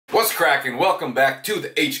cracking? Welcome back to the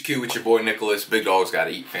HQ. It's your boy Nicholas. Big Dog's Gotta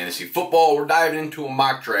Eat Fantasy Football. We're diving into a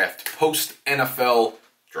mock draft, post-NFL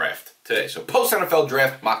draft today. So post-NFL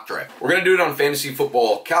draft, mock draft. We're going to do it on Fantasy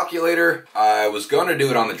Football Calculator. I was going to do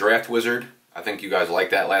it on the Draft Wizard. I think you guys liked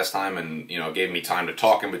that last time and, gave me time to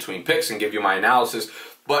talk in between picks and give you my analysis.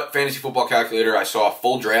 But Fantasy Football Calculator, I saw a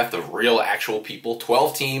full draft of real, actual people,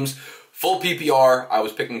 12 teams. Full PPR. I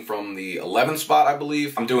was picking from the 11th spot, I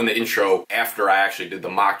believe. I'm doing the intro after I actually did the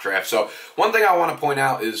mock draft. So one thing I want to point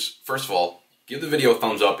out is, first of all, give the video a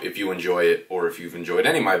thumbs up if you enjoy it, or if you've enjoyed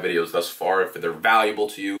any of my videos thus far, if they're valuable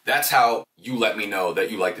to you. That's how you let me know that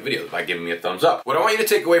you like the videos, by giving me a thumbs up. What I want you to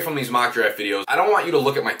take away from these mock draft videos, I don't want you to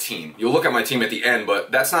look at my team. You'll look at my team at the end,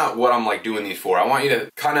 but that's not what I'm doing these for. I want you to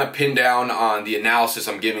kind of pin down on the analysis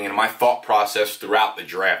I'm giving and my thought process throughout the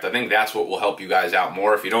draft. I think that's what will help you guys out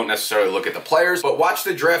more if you don't necessarily look at the players, but watch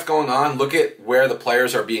the draft going on. Look at where the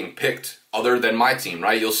players are being picked other than my team,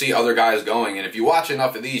 right? You'll see other guys going, and if you watch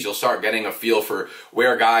enough of these, you'll start getting a feel for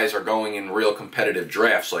where guys are going in real competitive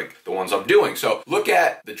drafts, like the ones I'm doing. So look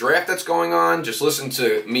at the draft that's going on, just listen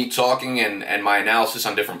to me talking and my analysis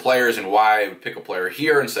on different players and why I would pick a player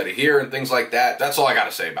here instead of here and things like that. That's all I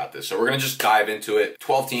gotta say about this. So we're gonna just dive into it.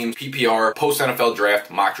 12 teams, PPR, post-NFL draft,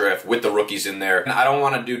 mock draft with the rookies in there. And I don't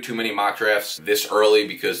wanna do too many mock drafts this early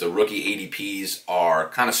because the rookie ADPs are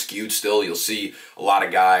kind of skewed still. You'll see a lot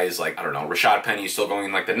of guys like, I don't know, Rashad Penny is still going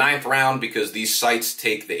in like the 9th round because these sites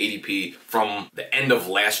take the ADP from the end of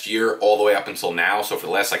last year all the way up until now. So for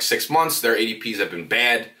the last 6 months, their ADPs have been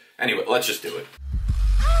bad. Anyway, let's just do it.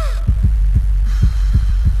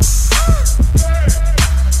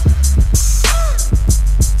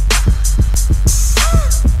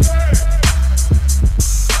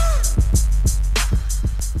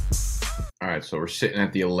 All right, so we're sitting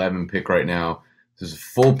at the 11 pick right now. This is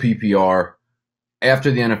full PPR.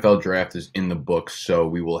 After the NFL draft is in the books, so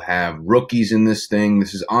we will have rookies in this thing.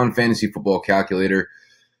 This is on Fantasy Football Calculator.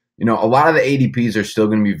 A lot of the ADPs are still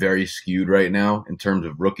going to be very skewed right now in terms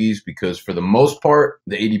of rookies because for the most part,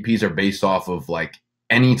 the ADPs are based off of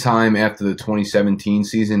any time after the 2017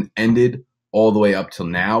 season ended all the way up till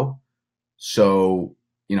now. So,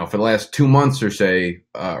 for the last 2 months or so,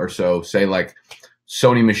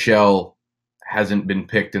 Sony Michel hasn't been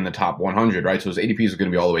picked in the top 100, right? So his ADPs are going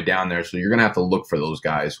to be all the way down there. So you're going to have to look for those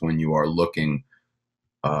guys when you are looking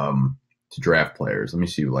to draft players. Let me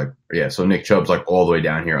see, so Nick Chubb's all the way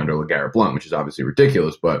down here under LeGarrette Blount, which is obviously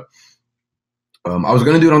ridiculous. But I was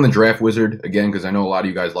going to do it on the Draft Wizard again because I know a lot of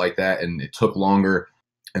you guys like that, and it took longer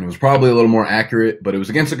and it was probably a little more accurate. But it was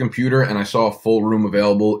against a computer, and I saw a full room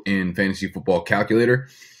available in Fantasy Football Calculator.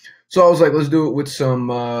 So I was like, let's do it with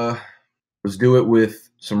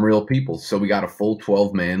some real people. So we got a full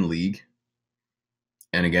 12-man league.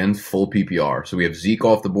 And again, full PPR. So we have Zeke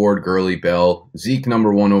off the board, Gurley, Bell. Zeke,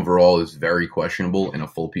 number 1 overall, is very questionable in a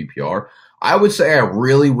full PPR. I would say I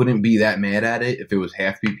really wouldn't be that mad at it if it was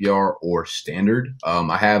half PPR or standard.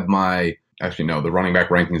 I have the running back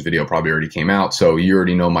rankings video probably already came out, so you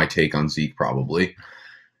already know my take on Zeke probably.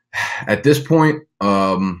 At this point,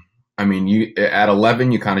 at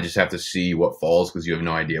 11, you kind of just have to see what falls because you have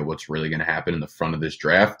no idea what's really going to happen in the front of this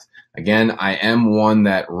draft. Again, I am one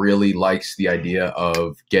that really likes the idea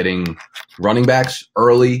of getting running backs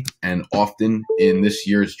early and often in this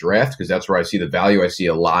year's draft because that's where I see the value. I see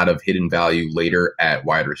a lot of hidden value later at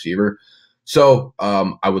wide receiver. So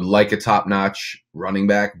I would like a top-notch running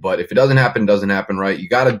back, but if it doesn't happen, right? You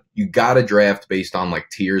gotta draft based on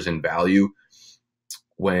tiers and value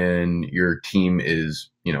when your team is,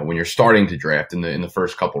 when you're starting to draft in the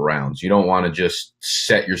first couple rounds. You don't want to just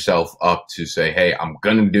set yourself up to say, hey, I'm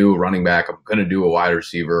going to do a running back, I'm going to do a wide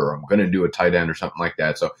receiver, or I'm going to do a tight end or something like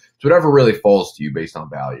that. So it's whatever really falls to you based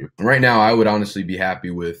on value. Right now, I would honestly be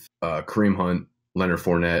happy with Kareem Hunt, Leonard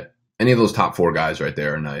Fournette. Any of those top 4 guys right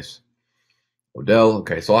there are nice. Odell,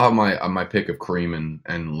 okay, so I'll have my pick of Kareem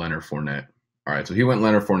and Leonard Fournette. All right, so he went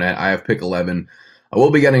Leonard Fournette. I have pick 11. I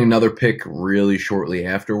will be getting another pick really shortly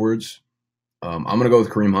afterwards. I'm going to go with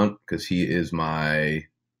Kareem Hunt because he is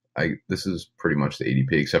this is pretty much the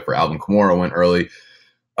ADP except for Alvin Kamara went early.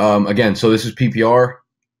 Again, so this is PPR.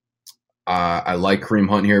 I like Kareem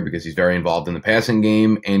Hunt here because he's very involved in the passing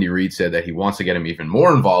game. Andy Reid said that he wants to get him even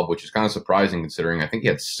more involved, which is kind of surprising considering I think he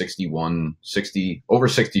had over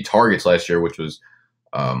 60 targets last year, which was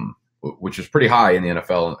pretty high in the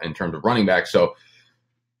NFL in terms of running back. So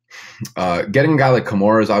getting a guy like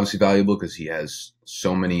Kamara is obviously valuable because he has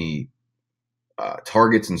so many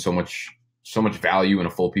targets and so much value in a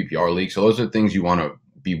full PPR league. So those are things you want to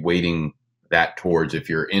be weighting that towards if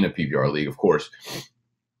you're in a PPR league, of course.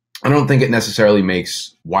 I don't think it necessarily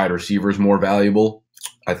makes wide receivers more valuable.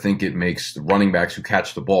 I think it makes the running backs who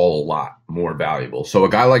catch the ball a lot more valuable. So a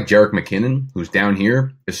guy like Jerick McKinnon, who's down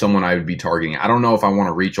here, is someone I would be targeting. I don't know if I want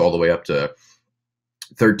to reach all the way up to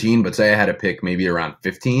 13, but say I had to pick maybe around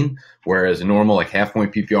 15, whereas a normal like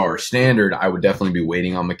half-point PPR or standard, I would definitely be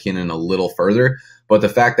waiting on McKinnon a little further. But the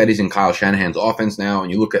fact that he's in Kyle Shanahan's offense now,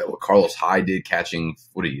 and you look at what Carlos Hyde did catching,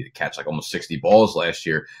 what did he catch, like almost 60 balls last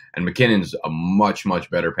year, and McKinnon's a much, much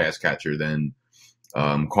better pass catcher than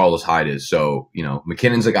Carlos Hyde is. So,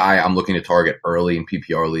 McKinnon's a guy I'm looking to target early in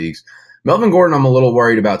PPR leagues. Melvin Gordon, I'm a little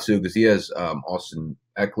worried about too, because he has Austin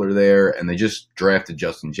Eckler there, and they just drafted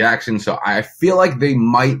Justin Jackson. So I feel like they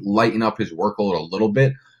might lighten up his workload a little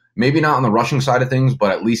bit. Maybe not on the rushing side of things,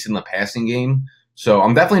 but at least in the passing game. So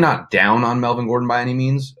I'm definitely not down on Melvin Gordon by any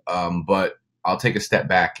means, but I'll take a step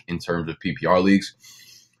back in terms of PPR leagues.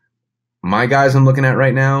 My guys I'm looking at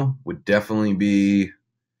right now would definitely be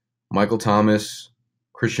Michael Thomas,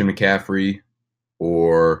 Christian McCaffrey,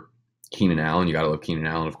 or Keenan Allen. You got to love Keenan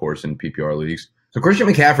Allen, of course, in PPR leagues. So Christian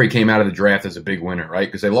McCaffrey came out of the draft as a big winner, right?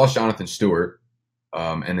 Because they lost Jonathan Stewart,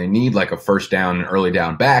 and they need like a first down and early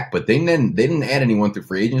down back, but they didn't add anyone through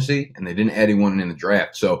free agency, and they didn't add anyone in the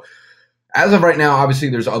draft. So as of right now, obviously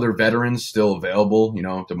there's other veterans still available.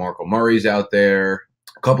 DeMarco Murray's out there.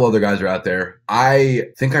 A couple other guys are out there. I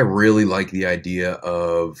think I really like the idea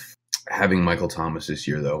of having Michael Thomas this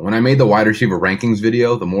year, though. When I made the wide receiver rankings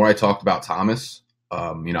video, the more I talked about Thomas,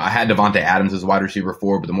 I had Devontae Adams as a wide receiver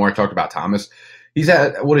 4, but the more I talked about Thomas, he's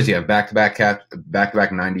had, what does he have, back-to-back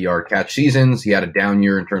 90-yard catch seasons. He had a down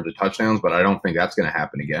year in terms of touchdowns, but I don't think that's going to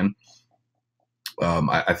happen again.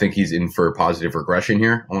 I think he's in for positive regression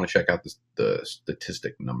here. I want to check out the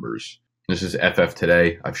statistic numbers. This is FF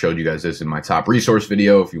Today. I've showed you guys this in my top resource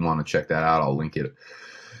video. If you want to check that out, I'll link it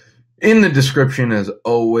in the description as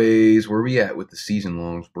always. Where are we at with the season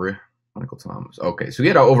longs, bruh? Michael Thomas. Okay, so he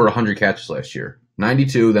had over 100 catches last year.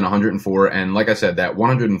 92, then 104. And like I said, that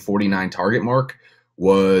 149 target mark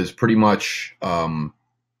was pretty much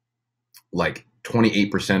like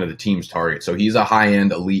 28% of the team's target. So he's a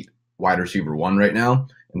high-end elite wide receiver 1 right now,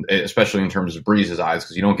 especially in terms of Breeze's eyes,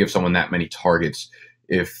 because you don't give someone that many targets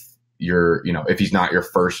if if he's not your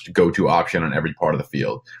first go-to option on every part of the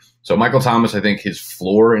field. So Michael Thomas, I think his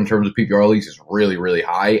floor in terms of PPR leagues is really, really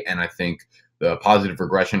high, and I think the positive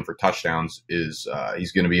regression for touchdowns is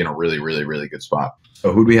he's going to be in a really, really, really good spot.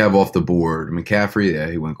 So who do we have off the board? McCaffrey, yeah,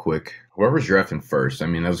 he went quick. Whoever's drafting first, I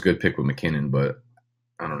mean, that was a good pick with McKinnon, but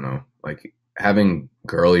I don't know. Like having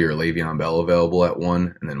Gurley or Le'Veon Bell available at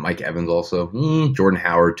 1, and then Mike Evans also. Jordan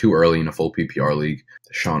Howard, too early in a full PPR league.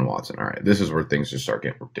 Deshaun Watson. All right, this is where things just start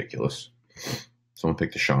getting ridiculous. Someone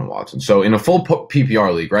picked Deshaun Watson. So in a full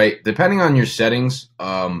PPR league, right, depending on your settings,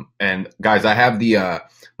 and guys, I have the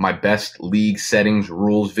my best league settings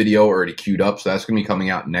rules video already queued up, so that's going to be coming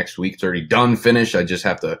out next week. It's already done, finished. I just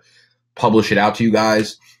have to publish it out to you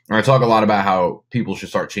guys. And I talk a lot about how people should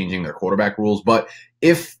start changing their quarterback rules, but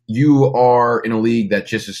if you are in a league that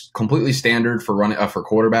just is completely standard for for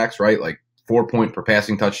quarterbacks, right, like 4 point per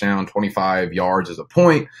passing touchdown, 25 yards as a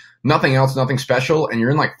point, nothing else, nothing special, and you're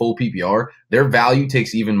in like full PPR, their value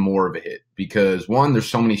takes even more of a hit because 1, there's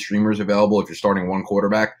so many streamers available if you're starting 1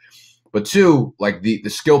 quarterback, but 2, like the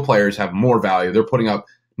skill players have more value. They're putting up,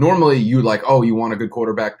 normally you like, oh, you want a good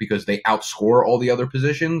quarterback because they outscore all the other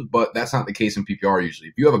positions, but that's not the case in PPR usually.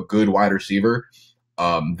 If you have a good wide receiver,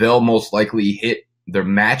 they'll most likely hit their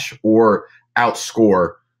match or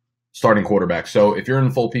outscore starting quarterbacks. So if you're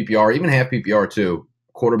in full PPR, even half PPR too,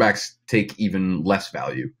 quarterbacks take even less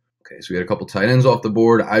value. Okay, so we had a couple tight ends off the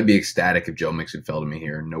board. I'd be ecstatic if Joe Mixon fell to me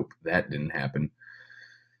here. Nope, that didn't happen.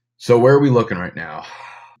 So where are we looking right now?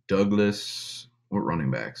 Douglas, what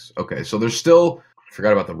running backs? Okay, so there's still, I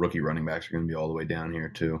forgot about the rookie running backs. Are going to be all the way down here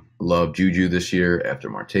too. Love Juju this year after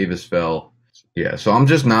Martavis fell. Yeah, so I'm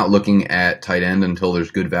just not looking at tight end until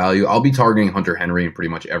there's good value. I'll be targeting Hunter Henry in pretty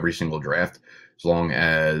much every single draft as long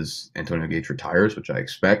as Antonio Gates retires, which I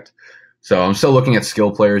expect. So I'm still looking at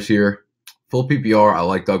skill players here. Full PPR, I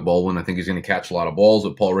like Doug Baldwin. I think he's going to catch a lot of balls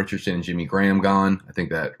with Paul Richardson and Jimmy Graham gone. I think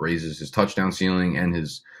that raises his touchdown ceiling and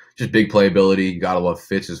his just big playability. You got to love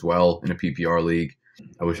Fitz as well in a PPR league.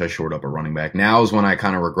 I wish I shored up a running back. Now is when I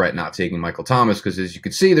kind of regret not taking Michael Thomas because, as you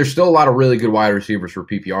can see, there's still a lot of really good wide receivers for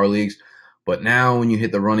PPR leagues. But now when you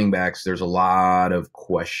hit the running backs, there's a lot of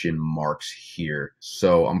question marks here.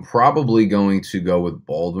 So I'm probably going to go with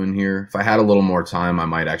Baldwin here. If I had a little more time, I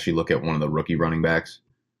might actually look at one of the rookie running backs.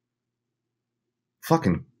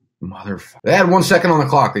 Fucking motherfucker. They had 1 second on the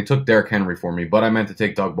clock. They took Derrick Henry for me, but I meant to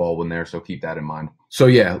take Doug Baldwin there, so keep that in mind. So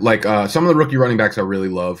yeah, like some of the rookie running backs I really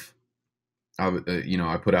love. I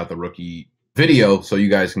put out the rookie video so you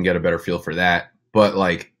guys can get a better feel for that. But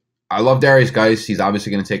like, I love Darius Geis. He's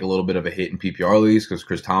obviously going to take a little bit of a hit in PPR leagues because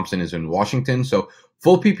Chris Thompson is in Washington. So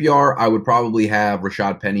full PPR, I would probably have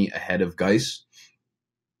Rashad Penny ahead of Geis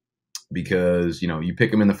because, you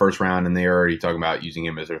pick him in the first round and they're already talking about using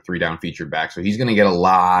him as their 3-down featured back. So he's going to get a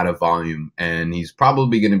lot of volume and he's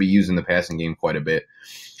probably going to be using the passing game quite a bit.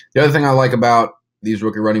 The other thing I like about these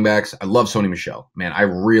rookie running backs, I love Sony Michel. Man, I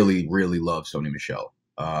really, really love Sony Michel.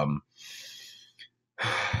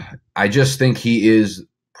 I just think he is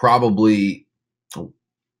probably,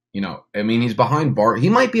 he's behind He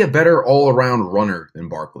might be a better all-around runner than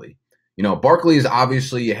Barkley. Barkley is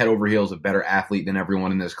obviously head over heels a better athlete than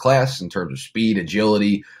everyone in this class in terms of speed,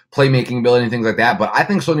 agility, playmaking ability, and things like that. But I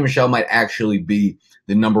think Sony Michel might actually be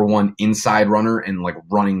the number one inside runner and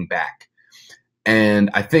running back.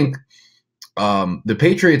 And I think the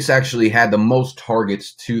Patriots actually had the most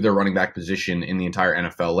targets to their running back position in the entire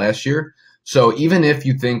NFL last year. So even if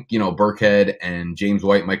you think, Burkhead and James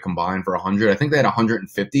White might combine for 100, I think they had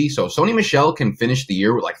 150. So if Sony Michel can finish the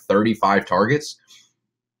year with 35 targets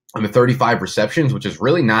and 35 receptions, which is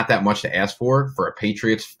really not that much to ask for a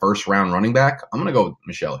Patriots first-round running back, I'm going to go with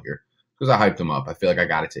Michel here because I hyped him up. I feel like I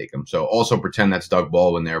got to take him. So also pretend that's Doug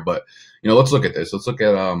Baldwin there. But, let's look at this. Let's look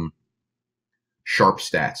at Sharp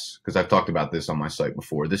Stats because I've talked about this on my site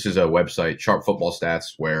before. This is a website, Sharp Football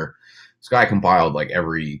Stats, where this guy compiled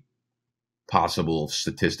every possible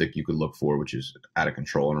statistic you could look for, which is out of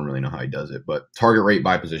control. I don't really know how he does it, but target rate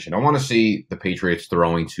by position. I want to see the Patriots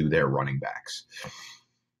throwing to their running backs.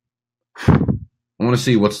 I want to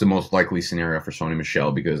see what's the most likely scenario for Sony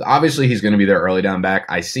Michel because obviously he's going to be their early down back.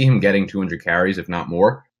 I see him getting 200 carries, if not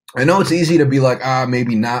more. I know it's easy to be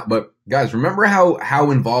maybe not, but guys, remember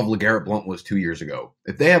how involved LeGarrette Blount was 2 years ago?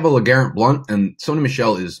 If they have a LeGarrette Blount, and Sony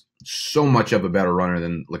Michel is so much of a better runner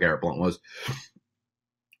than LeGarrette Blount was.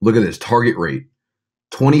 Look at this target rate.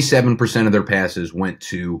 27% of their passes went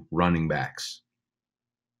to running backs.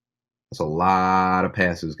 That's a lot of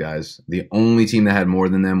passes, guys. The only team that had more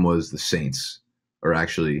than them was the Saints, or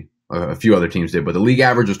actually a few other teams did, but the league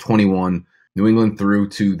average was 21. New England threw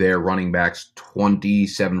to their running backs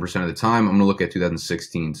 27% of the time. I'm going to look at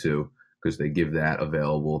 2016 too, because they give that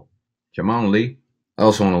available. Jamon Lee. I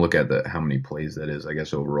also want to look at how many plays that is, I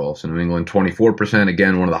guess, overall. So New England, 24%,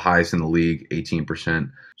 again, one of the highest in the league, 18%.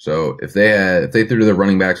 So if they threw to their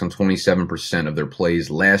running backs on 27% of their plays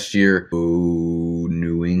last year,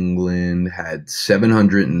 New England had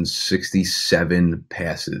 767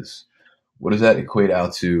 passes. What does that equate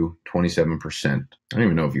out to? 27%. I don't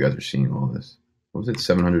even know if you guys are seeing all this. What was it?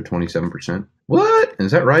 727%? What?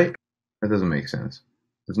 Is that right? That doesn't make sense.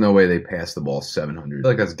 There's no way they passed the ball 700. I feel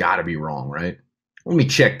like that's got to be wrong, right? Let me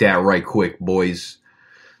check that right quick, boys.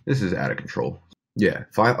 This is out of control. Yeah,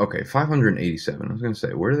 587. I was going to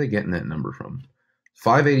say, where are they getting that number from?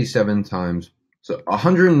 587 times, so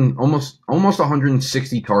 100, almost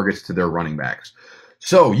 160 targets to their running backs.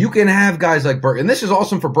 So you can have guys like Burkhead, and this is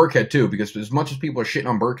awesome for Burkhead too, because as much as people are shitting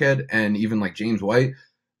on Burkhead and even James White,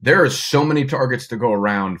 there are so many targets to go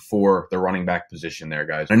around for the running back position there,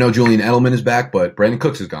 guys. I know Julian Edelman is back, but Brandon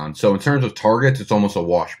Cooks is gone. So in terms of targets, it's almost a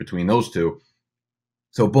wash between those two.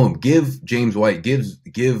 So boom, give James White, give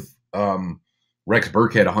Rex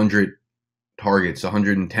Burkhead 100 targets,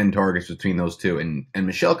 110 targets between those two, and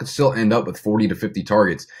Michel could still end up with 40 to 50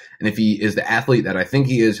 targets. And if he is the athlete that I think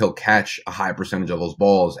he is, he'll catch a high percentage of those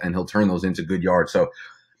balls and he'll turn those into good yards. So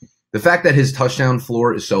the fact that his touchdown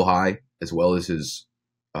floor is so high, as well as his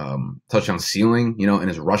touchdown ceiling, and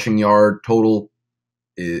his rushing yard total,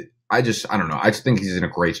 I don't know. I just think he's in a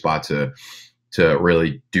great spot to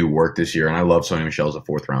really do work this year. And I love Sony Michel as a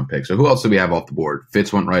 4th-round pick. So who else do we have off the board?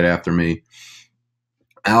 Fitz went right after me.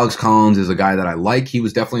 Alex Collins is a guy that I like. He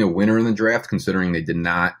was definitely a winner in the draft, considering they did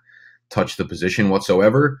not touch the position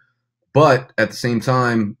whatsoever. But at the same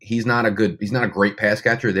time, he's not a great pass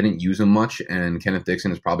catcher. They didn't use him much, and Kenneth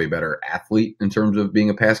Dixon is probably a better athlete in terms of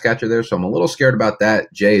being a pass catcher there. So I'm a little scared about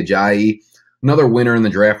that. Jay Ajayi, another winner in the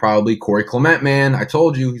draft probably. Corey Clement, man. I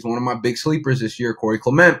told you, he's one of my big sleepers this year. Corey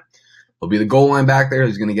Clement. He'll be the goal line back there.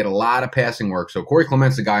 He's going to get a lot of passing work. So Corey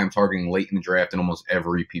Clement's the guy I'm targeting late in the draft in almost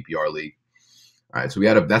every PPR league. All right, so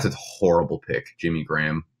that's a horrible pick, Jimmy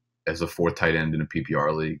Graham, as a 4th tight end in a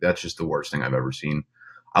PPR league. That's just the worst thing I've ever seen.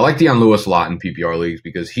 I like Deion Lewis a lot in PPR leagues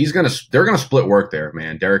because they're gonna split work there,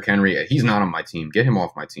 man. Derrick Henry, he's not on my team. Get him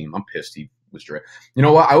off my team. I'm pissed he was drafted. You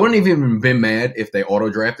know what? I wouldn't have even been mad if they auto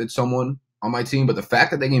drafted someone on my team, but the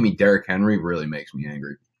fact that they gave me Derrick Henry really makes me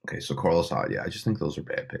angry. Okay, so Carlos Hyde, yeah, I just think those are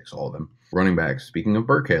bad picks, all of them. Running backs, speaking of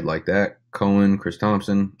Burkhead like that, Cohen, Chris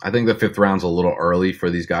Thompson. I think the 5th round's a little early for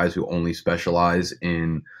these guys who only specialize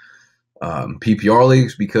in PPR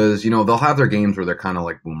leagues because, they'll have their games where they're kind of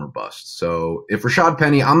like boom or bust. So if Rashad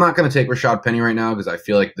Penny, I'm not going to take Rashad Penny right now because I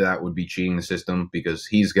feel like that would be cheating the system because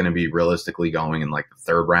he's going to be realistically going in like the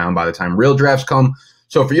third round by the time real drafts come.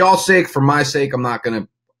 So for y'all's sake, for my sake, I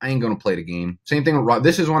ain't going to play the game. Same thing with,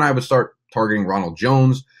 this is when I would start targeting Ronald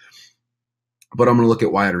Jones, but I'm going to look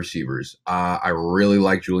at wide receivers. I really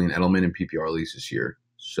like Julian Edelman in PPR leagues this year.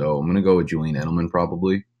 So I'm going to go with Julian Edelman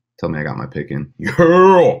probably. Tell me I got my pick in.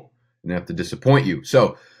 Yeah! And have to disappoint you.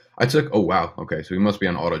 So I took, oh, wow. Okay, so he must be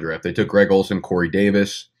on auto draft. They took Greg Olsen, Corey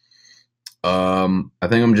Davis. I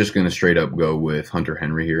think I'm just going to straight up go with Hunter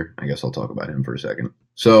Henry here. I guess I'll talk about him for a second.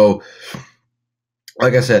 So,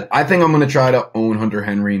 like I said, I think I'm going to try to own Hunter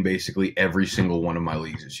Henry in basically every single one of my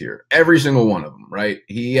leagues this year. Every single one of them, right?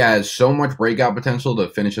 He has so much breakout potential to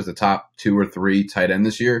finish as the top 2 or 3 tight end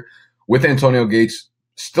this year. With Antonio Gates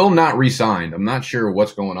still not re-signed. I'm not sure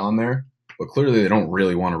what's going on there. But clearly they don't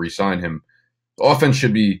really want to re-sign him. The offense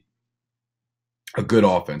should be a good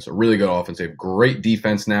offense, a really good offense. They have great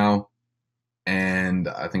defense now, and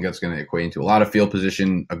I think that's going to equate into a lot of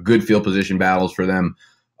good field position battles for them,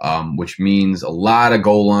 which means a lot of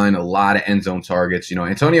goal line, a lot of end zone targets.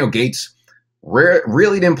 Antonio Gates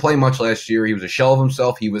really didn't play much last year. He was a shell of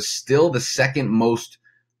himself. He was still the second most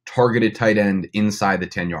targeted tight end inside the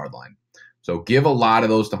 10-yard line. So give a lot of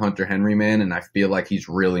those to Hunter Henry, man, and I feel like he's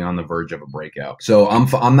really on the verge of a breakout. So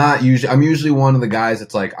I'm usually one of the guys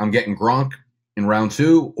that's like I'm getting Gronk in round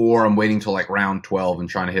 2, or I'm waiting till like round 12 and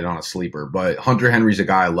trying to hit on a sleeper. But Hunter Henry's a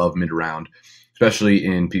guy I love mid-round, especially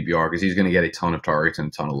in PPR because he's going to get a ton of targets and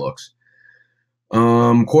a ton of looks.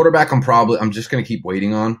 Quarterback, I'm just going to keep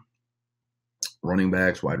waiting on. Running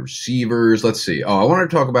backs, wide receivers. Let's see. I wanted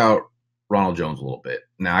to talk about Ronald Jones a little bit.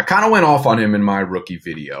 Now I kind of went off on him in my rookie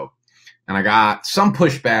video. And I got some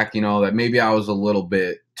pushback, that maybe I was a little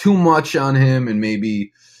bit too much on him and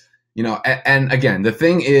maybe, and again, the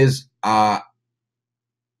thing is,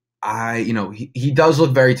 he does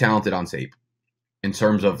look very talented on tape in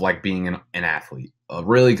terms of like being an athlete, a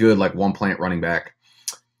really good, like one plant running back.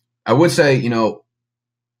 I would say,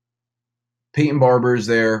 Peyton Barber is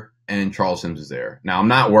there and Charles Sims is there. Now, I'm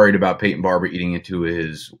not worried about Peyton Barber eating into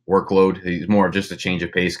his workload. He's more of just a change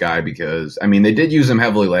of pace guy because, they did use him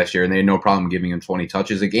heavily last year and they had no problem giving him 20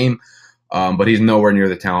 touches a game, but he's nowhere near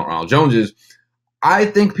the talent Ronald Jones is. I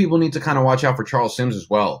think people need to kind of watch out for Charles Sims as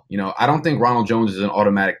well. I don't think Ronald Jones is an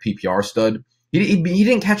automatic PPR stud. He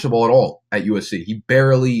didn't catch the ball at all at USC. He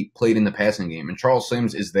barely played in the passing game, and Charles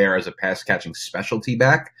Sims is there as a pass-catching specialty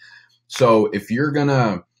back. So if you're going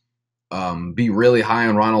to be really high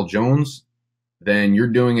on Ronald Jones, then you're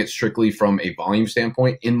doing it strictly from a volume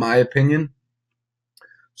standpoint, in my opinion.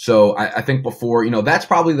 So I think before, that's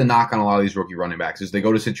probably the knock on a lot of these rookie running backs is they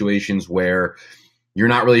go to situations where you're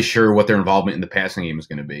not really sure what their involvement in the passing game is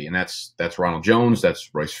going to be. And that's Ronald Jones, that's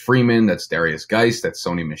Royce Freeman, that's Darius Geist, that's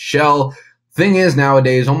Sony Michel. Thing is,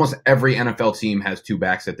 nowadays, almost every NFL team has 2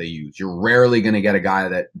 backs that they use. You're rarely going to get a guy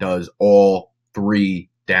that does all 3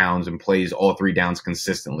 downs and plays all 3 downs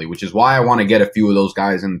consistently, which is why I want to get a few of those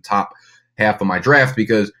guys in the top half of my draft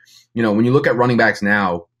because, when you look at running backs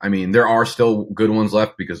now, there are still good ones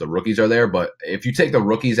left because the rookies are there. But if you take the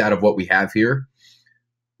rookies out of what we have here,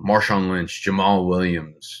 Marshawn Lynch, Jamal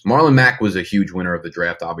Williams, Marlon Mack was a huge winner of the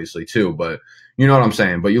draft, obviously, too. But you know what I'm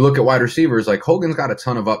saying. But you look at wide receivers, like Hogan's got a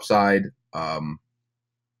ton of upside.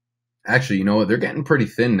 Actually, they're getting pretty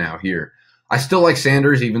thin now here. I still like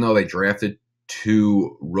Sanders, even though they drafted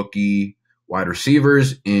 2 rookie wide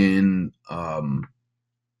receivers in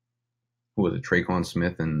who was it? Traquan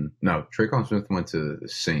Smith Traquan Smith went to the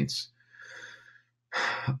Saints.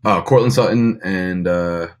 Cortland Sutton and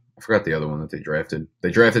I forgot the other one that they drafted. They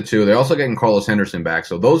drafted 2. They're also getting Carlos Henderson back.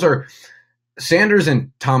 So those are Sanders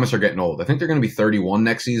and Thomas are getting old. I think they're going to be 31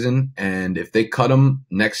 next season, and if they cut them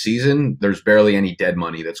next season, there's barely any dead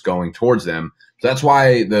money that's going towards them. So that's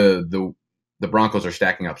why the Broncos are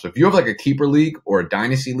stacking up. So if you have like a keeper league or a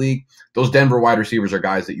dynasty league, those Denver wide receivers are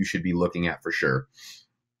guys that you should be looking at for sure.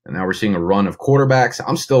 And now we're seeing a run of quarterbacks.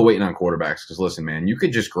 I'm still waiting on quarterbacks because, listen, man, you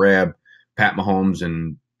could just grab Pat Mahomes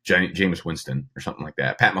and Jameis Winston or something like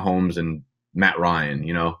that. Pat Mahomes and Matt Ryan,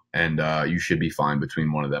 and you should be fine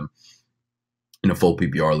between one of them in a full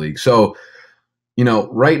PPR league. So,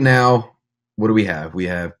 right now, what do we have? We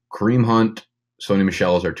have Kareem Hunt, Sony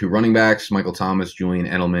Michel as our 2 running backs, Michael Thomas, Julian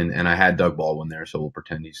Edelman, and I had Doug Baldwin there, so we'll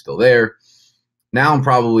pretend he's still there. Now I'm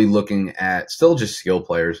probably looking at still just skill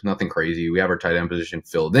players, nothing crazy. We have our tight end position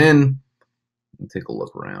filled in. Let me take a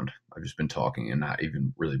look around. I've just been talking and not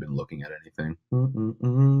even really been looking at anything.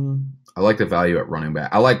 I like the value at running back.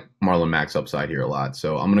 I like Marlon Mack's upside here a lot,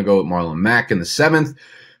 so I'm going to go with Marlon Mack in the 7th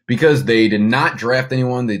because they did not draft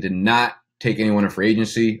anyone. They did not take anyone in free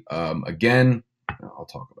agency. Again, I'll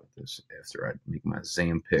talk about this after I make my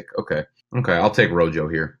Zam pick. Okay, I'll take Rojo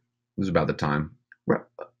here. This is about the time.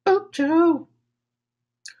 Rojo.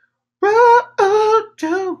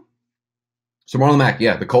 So Marlon Mack,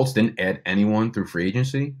 yeah, the Colts didn't add anyone through free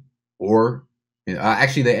agency, or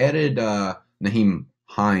actually they added Naheem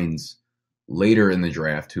Hines later in the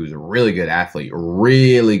draft, who's a really good athlete, a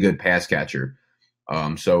really good pass catcher.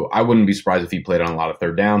 So I wouldn't be surprised if he played on a lot of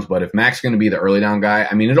third downs. But if Mack's going to be the early down guy,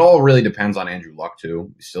 I mean, it all really depends on Andrew Luck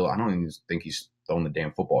too. Still, I don't even think he's thrown the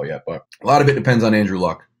damn football yet, but a lot of it depends on Andrew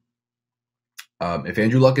Luck. If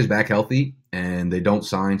Andrew Luck is back healthy and they don't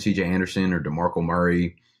sign C.J. Anderson or DeMarco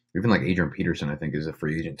Murray, or even like Adrian Peterson, I think is a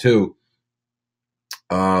free agent too.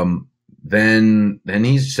 Then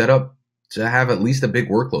he's set up to have at least a big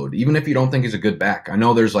workload, even if you don't think he's a good back. I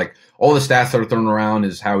know there's like all the stats that are thrown around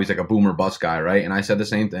is how he's like a boomer bust guy, right? And I said the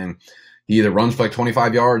same thing. He either runs for like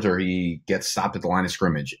 25 yards or he gets stopped at the line of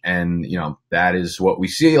scrimmage. And, that is what we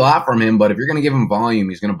see a lot from him. But if you're going to give him volume,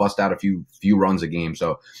 he's going to bust out a few runs a game.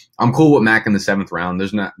 So I'm cool with Mack in the 7th round.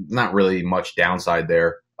 There's not really much downside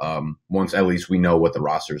there. Once at least we know what the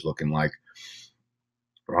roster is looking like.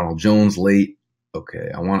 Ronald Jones late.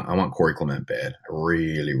 Okay, I want Corey Clement bad. I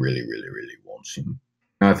really, really, really, really want him.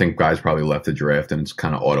 I think guys probably left the draft and it's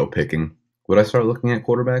kind of auto picking. Would I start looking at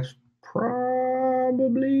quarterbacks?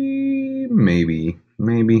 Probably, maybe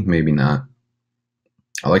not.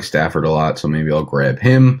 I like Stafford a lot, so maybe I'll grab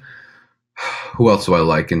him. Who else do I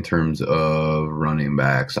like in terms of running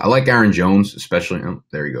backs? I like Aaron Jones, especially. Oh,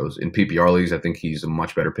 there he goes. In PPR leagues, I think he's a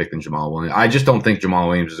much better pick than Jamal Williams. I just don't think Jamal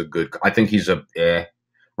Williams is a good. I think he's a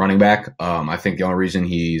running back. I think the only reason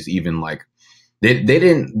he's even like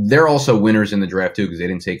they're also winners in the draft too because they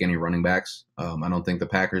didn't take any running backs. I don't think the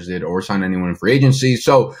Packers did or sign anyone in free agency.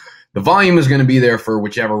 So the volume is going to be there for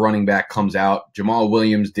whichever running back comes out. Jamal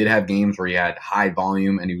Williams did have games where he had high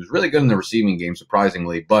volume and he was really good in the receiving game,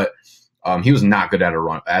 surprisingly, but he was not good at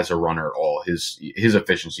as a runner at all. His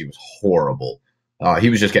efficiency was horrible. He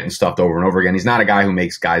was just getting stuffed over and over again. He's not a guy who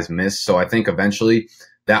makes guys miss. So I think eventually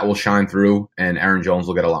that will shine through and Aaron Jones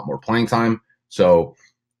will get a lot more playing time. So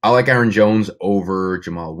I like Aaron Jones over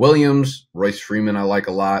Jamal Williams. Royce Freeman I like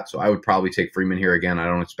a lot. So I would probably take Freeman here again. I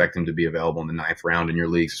don't expect him to be available in the 9th round in your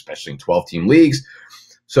leagues, especially in 12-team leagues.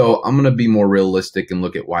 So I'm going to be more realistic and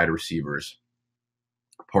look at wide receivers.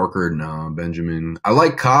 Parker, no. Benjamin. I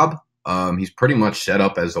like Cobb. He's pretty much set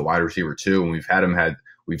up as a wide receiver too. And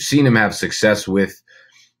we've seen him have success with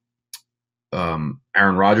Aaron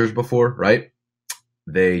Rodgers before, right?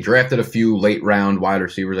 They drafted a few late round wide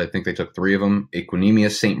receivers. I think they took 3 of them.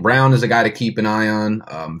 Equinemius St. Brown is a guy to keep an eye on.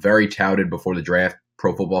 Very touted before the draft.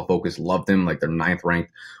 Pro Football Focus loved him, like their 9th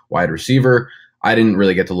ranked wide receiver. I didn't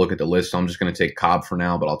really get to look at the list, so I'm just going to take Cobb for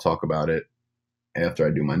now, but I'll talk about it after I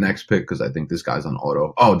do my next pick because I think this guy's on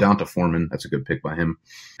auto. Oh, down to Foreman. That's a good pick by him.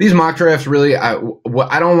 These mock drafts really, I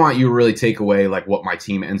don't want you to really take away like what my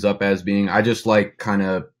team ends up as being. I just like kind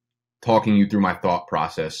of talking you through my thought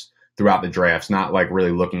process throughout the drafts, not like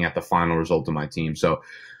really looking at the final result of my team. So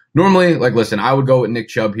normally, like, listen, I would go with Nick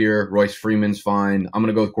Chubb here. Royce Freeman's fine. I'm going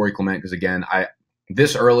to go with Corey Clement because, again,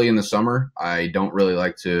 this early in the summer, I don't really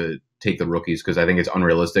like to take the rookies because I think it's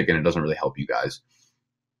unrealistic and it doesn't really help you guys,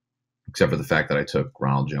 except for the fact that I took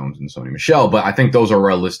Ronald Jones and Sony Michel. But I think those are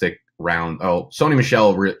realistic round. Oh, Sony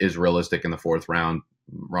Michel is realistic in the 4th round.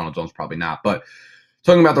 Ronald Jones probably not. But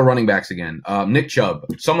talking about the running backs again, Nick Chubb.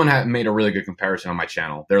 Someone had made a really good comparison on my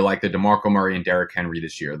channel. They're like the DeMarco Murray and Derrick Henry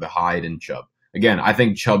this year, the Hyde and Chubb. Again, I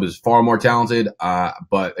think Chubb is far more talented,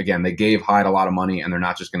 but again, they gave Hyde a lot of money, and they're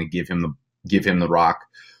not just going to give him the rock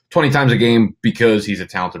 20 times a game because he's a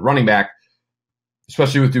talented running back,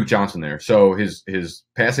 especially with Duke Johnson there. So his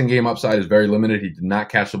passing game upside is very limited. He did not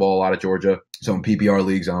catch the ball a lot at Georgia. So in PPR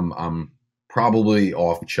leagues, I'm probably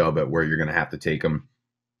off Chubb at where you're going to have to take him.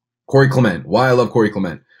 Corey Clement. Why I love Corey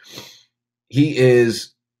Clement. He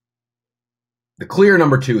is the clear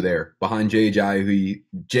number 2 there behind Jay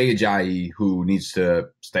Ajayi, who needs to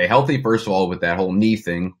stay healthy, first of all, with that whole knee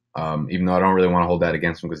thing, even though I don't really want to hold that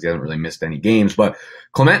against him because he hasn't really missed any games. But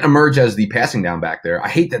Clement emerged as the passing down back there. I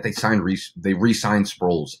hate that they re-signed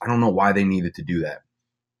Sproles. I don't know why they needed to do that.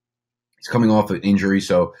 He's coming off an injury,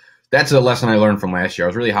 so that's a lesson I learned from last year. I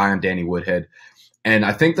was really high on Danny Woodhead. And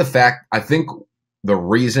I think the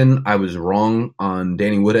reason I was wrong on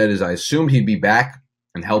Danny Woodhead is I assumed he'd be back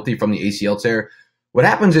and healthy from the ACL tear. What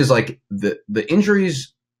happens is like the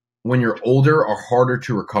injuries when you're older are harder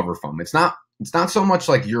to recover from. It's not so much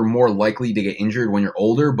like you're more likely to get injured when you're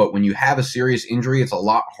older, but when you have a serious injury, it's a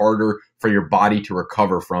lot harder for your body to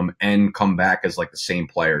recover from and come back as like the same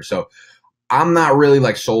player. So I'm not really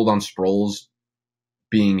like sold on Sproles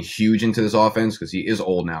being huge into this offense because he is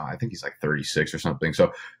old now. I think he's like 36 or something.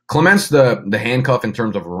 So Clement's the handcuff in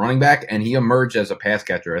terms of a running back, and he emerged as a pass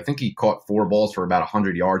catcher. I think he caught 4 balls for about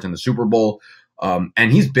 100 yards in the Super Bowl.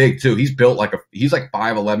 And he's big too. He's built he's like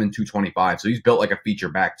 5'11", 225. So he's built like a feature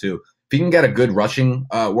back too. If he can get a good rushing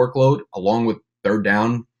workload along with third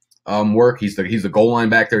down work, he's the goal line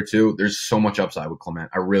back there too. There's so much upside with Clement.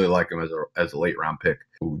 I really like him as a late round pick.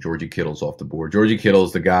 Ooh, Georgie Kittle's off the board. Georgie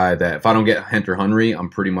Kittle's the guy that if I don't get Hunter Henry, I'm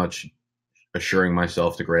pretty much assuring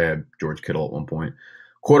myself to grab George Kittle at one point.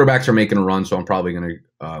 Quarterbacks are making a run, so I'm probably going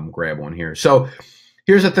to grab one here. So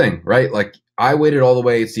here's the thing, right? Like I waited all the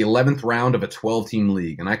way. It's the 11th round of a 12-team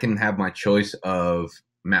league, and I can have my choice of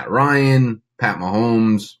Matt Ryan, Pat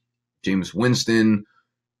Mahomes, Jameis Winston,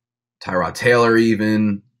 Tyrod Taylor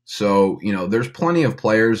even. So, there's plenty of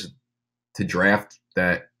players to draft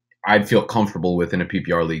that I'd feel comfortable with in a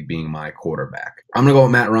PPR league being my quarterback. I'm going to go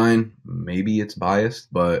with Matt Ryan. Maybe it's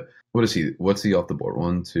biased, but what is he? What's he off the board?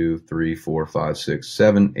 1, 2, 3, 4, 5, 6,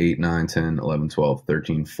 7, 8, 9, 10, 11, 12,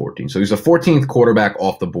 13, 14. So he's the 14th quarterback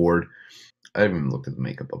off the board. I haven't even looked at the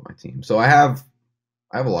makeup of my team. So I have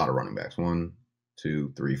a lot of running backs. 1,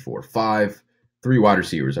 2, 3, 4, 5. 3 wide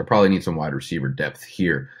receivers. I probably need some wide receiver depth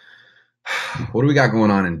here. What do we got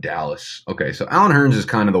going on in Dallas? Okay, so Allen Hurns is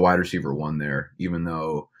kind of the wide receiver 1 there, even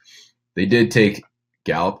though they did take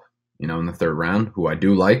Gallup, in the 3rd round, who I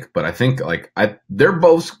do like, but I think they're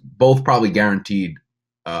both probably guaranteed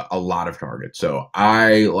a lot of targets. So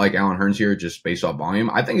I like Allen Hurns here just based off volume.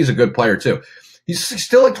 I think he's a good player too. He's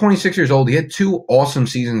still like 26 years old. He had 2 awesome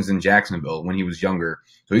seasons in Jacksonville when he was younger.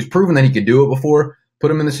 So he's proven that he could do it before. Put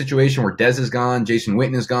him in the situation where Dez is gone, Jason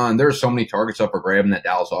Witten is gone. There are so many targets up for grab in that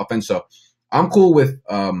Dallas offense. So I'm cool with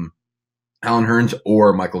Allen Hurns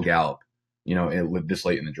or Michael Gallup, this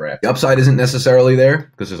late in the draft. The upside isn't necessarily there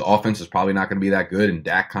because his offense is probably not going to be that good. And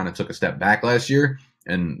Dak kind of took a step back last year,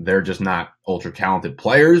 and they're just not ultra talented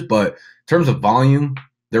players. But in terms of volume,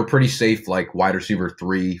 they're pretty safe, like wide receiver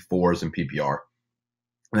 3, 4s, and PPR.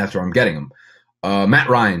 And that's where I'm getting them. Matt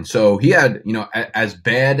Ryan. So he had, as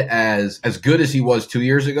good as he was 2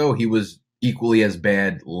 years ago, he was equally as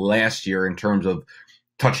bad last year in terms of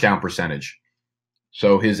touchdown percentage.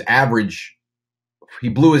 So his average, he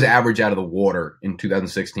blew his average out of the water in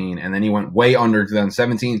 2016, and then he went way under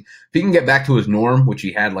 2017. If he can get back to his norm, which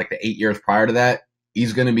he had like the 8 years prior to that,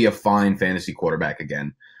 he's going to be a fine fantasy quarterback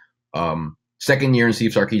again. Second year in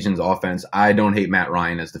Steve Sarkisian's offense, I don't hate Matt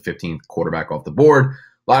Ryan as the 15th quarterback off the board.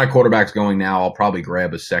 A lot of quarterbacks going now. I'll probably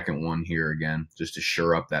grab a second one here again just to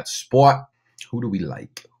shore up that spot. Who do we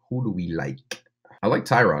like? I like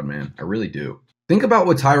Tyrod, man. I really do. Think about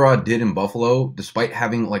what Tyrod did in Buffalo despite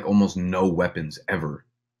having like almost no weapons ever.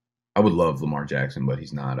 I would love Lamar Jackson, but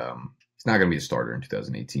he's not going to be a starter in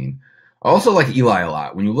 2018. I also like Eli a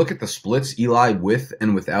lot. When you look at the splits, Eli with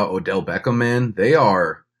and without Odell Beckham, man, they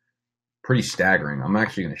are pretty staggering. I'm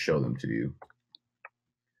actually going to show them to you.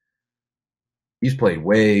 He's played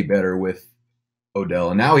way better with Odell,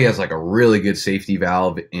 and now he has like a really good safety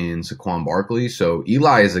valve in Saquon Barkley. So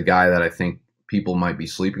Eli is a guy that I think people might be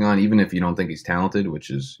sleeping on, even if you don't think he's talented, which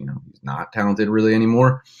is, he's not talented really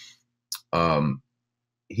anymore.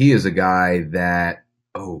 He is a guy that,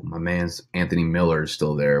 my man's Anthony Miller is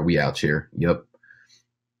still there. We out here. Yep.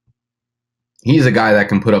 He's a guy that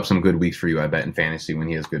can put up some good weeks for you, I bet, in fantasy when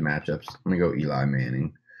he has good matchups. Let me go Eli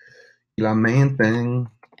Manning. Eli Man thing.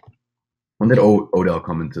 When did Odell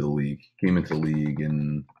come into the league? He came into the league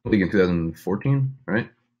in 2014, right?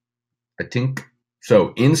 I think.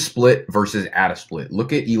 So in split versus out of split.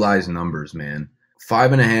 Look at Eli's numbers, man.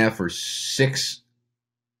 5.5 or 6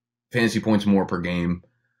 fantasy points more per game.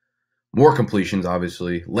 More completions,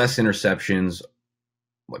 obviously. Less interceptions.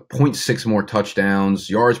 Like 0.6 more touchdowns.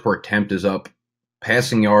 Yards per attempt is up.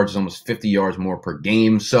 Passing yards is almost 50 yards more per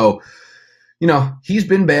game. So, he's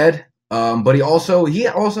been bad. But he also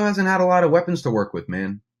hasn't had a lot of weapons to work with,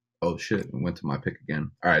 man. Oh shit, we went to my pick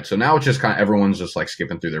again. All right, so now it's just kind of everyone's just like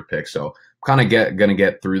skipping through their picks. So I'm kind of gonna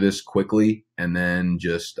get through this quickly, and then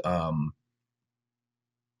just and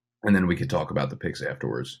then we could talk about the picks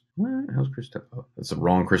afterwards. How's Chris? That's the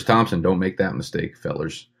wrong Chris Thompson. Don't make that mistake,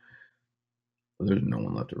 fellers. There's no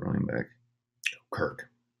one left at running back. Kirk.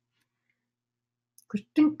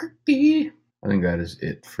 Christian Kirky. I think that is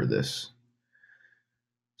it for this.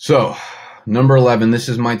 So, number 11, this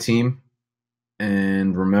is my team.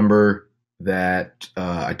 And remember that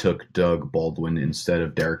I took Doug Baldwin instead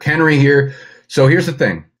of Derrick Henry here. So here's the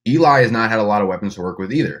thing. Eli has not had a lot of weapons to work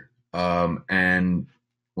with either. And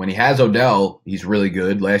when he has Odell, he's really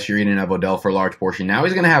good. Last year he didn't have Odell for a large portion. Now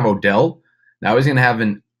he's going to have Odell. Now he's going to have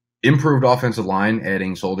an improved offensive line,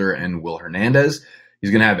 adding Solder and Will Hernandez. He's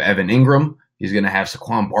going to have Evan Ingram. He's going to have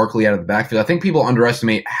Saquon Barkley out of the backfield. I think people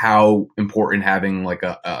underestimate how important having like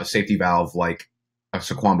a safety valve like a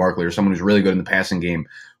Saquon Barkley or someone who's really good in the passing game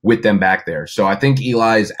with them back there. So I think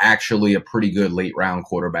Eli is actually a pretty good late round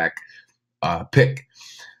quarterback pick.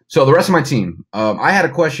 So the rest of my team, I had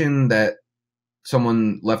a question that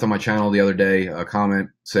someone left on my channel the other day, a comment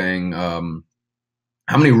saying,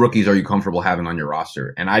 how many rookies are you comfortable having on your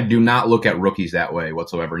roster? And I do not look at rookies that way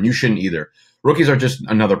whatsoever, and you shouldn't either. Rookies are just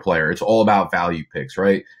another player. It's all about value picks,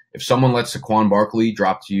 right? If someone lets Saquon Barkley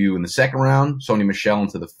drop to you in the second round, Sony Michel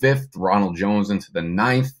into the 5th, Ronald Jones into the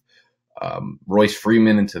 9th, Royce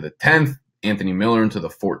Freeman into the 10th, Anthony Miller into the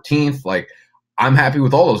 14th, like, I'm happy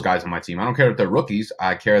with all those guys on my team. I don't care if they're rookies.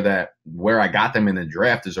 I care that where I got them in the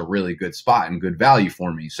draft is a really good spot and good value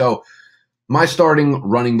for me. So my starting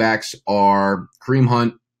running backs are Kareem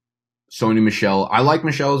Hunt, Sony Michel. I like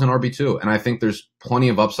Michel as an RB2, and I think there's plenty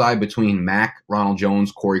of upside between Mack, Ronald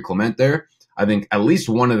Jones, Corey Clement there. I think at least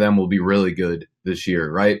one of them will be really good this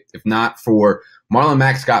year, right? If not for Marlon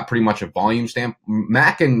Mack's got pretty much a volume stamp.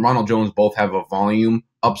 Mack and Ronald Jones both have a volume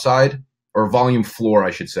upside, or volume floor,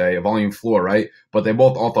 I should say, a volume floor, right? But they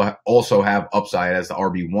both also have upside as the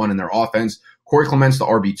RB1 in their offense. Corey Clement's the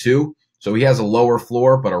RB2. So he has a lower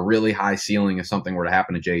floor, but a really high ceiling if something were to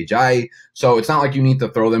happen to J.J. So it's not like you need to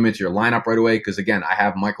throw them into your lineup right away because, again, I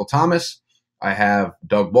have Michael Thomas, I have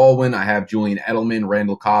Doug Baldwin, I have Julian Edelman,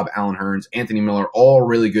 Randall Cobb, Allen Hurns, Anthony Miller, all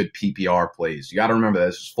really good PPR plays. You got to remember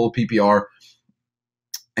this is full PPR.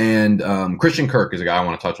 And Christian Kirk is a guy I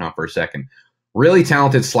want to touch on for a second. Really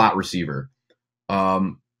talented slot receiver.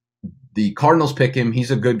 The Cardinals pick him.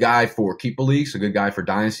 He's a good guy for keeper leagues, a good guy for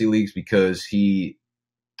dynasty leagues because he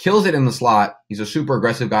kills it in the slot. He's a super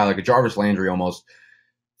aggressive guy, like a Jarvis Landry almost.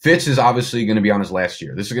 Fitz is obviously going to be on his last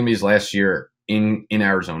year. This is going to be his last year in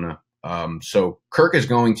Arizona. So Kirk is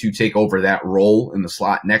going to take over that role in the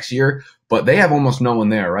slot next year, but they have almost no one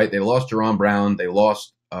there, right? They lost Jerron Brown. They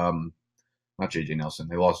lost, not J.J. Nelson.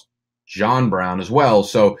 They lost John Brown as well.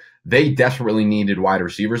 So they desperately needed wide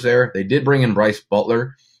receivers there. They did bring in Bryce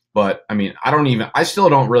Butler, but I mean, I still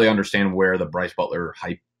don't really understand where the Bryce Butler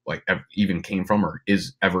hype like even came from or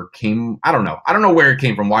came. I don't know. I don't know where it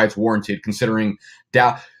came from, why it's warranted considering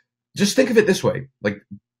just think of it this way. Like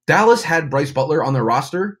Dallas had Bryce Butler on their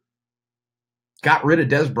roster, got rid of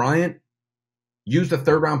Dez Bryant, used a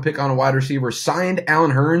 3rd round pick on a wide receiver, signed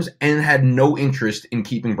Allen Hurns, and had no interest in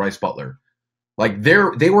keeping Bryce Butler. Like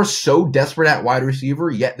they were so desperate at wide receiver,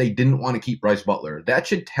 yet they didn't want to keep Bryce Butler. That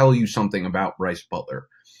should tell you something about Bryce Butler.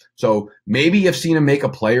 So maybe you've seen him make a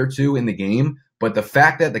play or two in the game, but the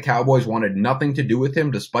fact that the Cowboys wanted nothing to do with him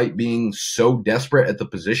despite being so desperate at the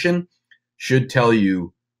position should tell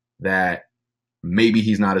you that maybe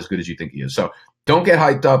he's not as good as you think he is. So don't get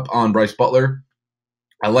hyped up on Bryce Butler.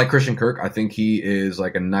 I like Christian Kirk. I think he is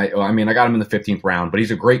like I got him in the 15th round, but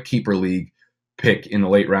he's a great keeper league pick in the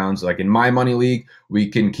late rounds. Like in my money league, we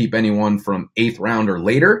can keep anyone from 8th round or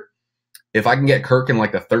later. If I can get Kirk in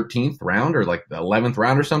like the 13th round or like the 11th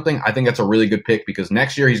round or something, I think that's a really good pick because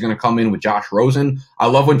next year he's going to come in with Josh Rosen. I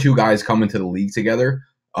love when two guys come into the league together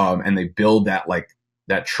and they build that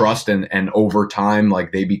trust and over time,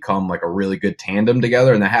 like they become like a really good tandem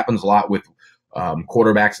together. And that happens a lot with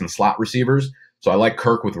quarterbacks and slot receivers. So I like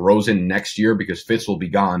Kirk with Rosen next year because Fitz will be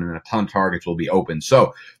gone and a ton of targets will be open.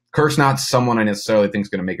 So Kirk's not someone I necessarily think is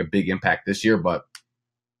going to make a big impact this year, but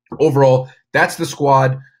overall, that's the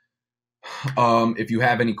squad. If you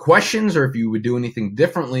have any questions or if you would do anything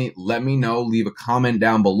differently, let me know. Leave a comment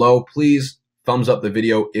down below. Please thumbs up the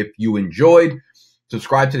video if you enjoyed.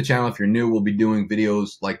 Subscribe to the channel if you're new. We'll be doing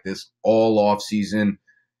videos like this all off season.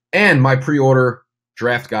 And my pre-order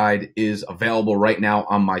draft guide is available right now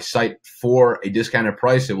on my site for a discounted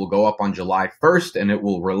price. It will go up on July 1st and it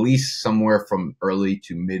will release somewhere from early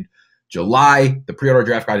to mid-July. The pre-order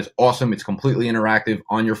draft guide is awesome. It's completely interactive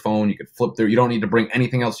on your phone. You can flip through. You don't need to bring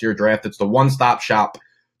anything else to your draft. It's the one-stop shop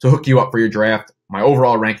to hook you up for your draft. My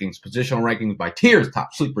overall rankings, positional rankings by tiers,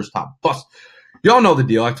 top sleepers, top busts. Y'all know the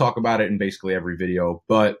deal. I talk about it in basically every video,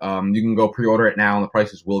 but you can go pre-order it now and the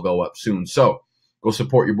prices will go up soon. So go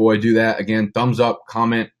support your boy. Do that. Again, thumbs up,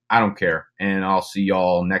 comment. I don't care. And I'll see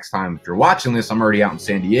y'all next time. If you're watching this, I'm already out in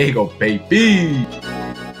San Diego, baby.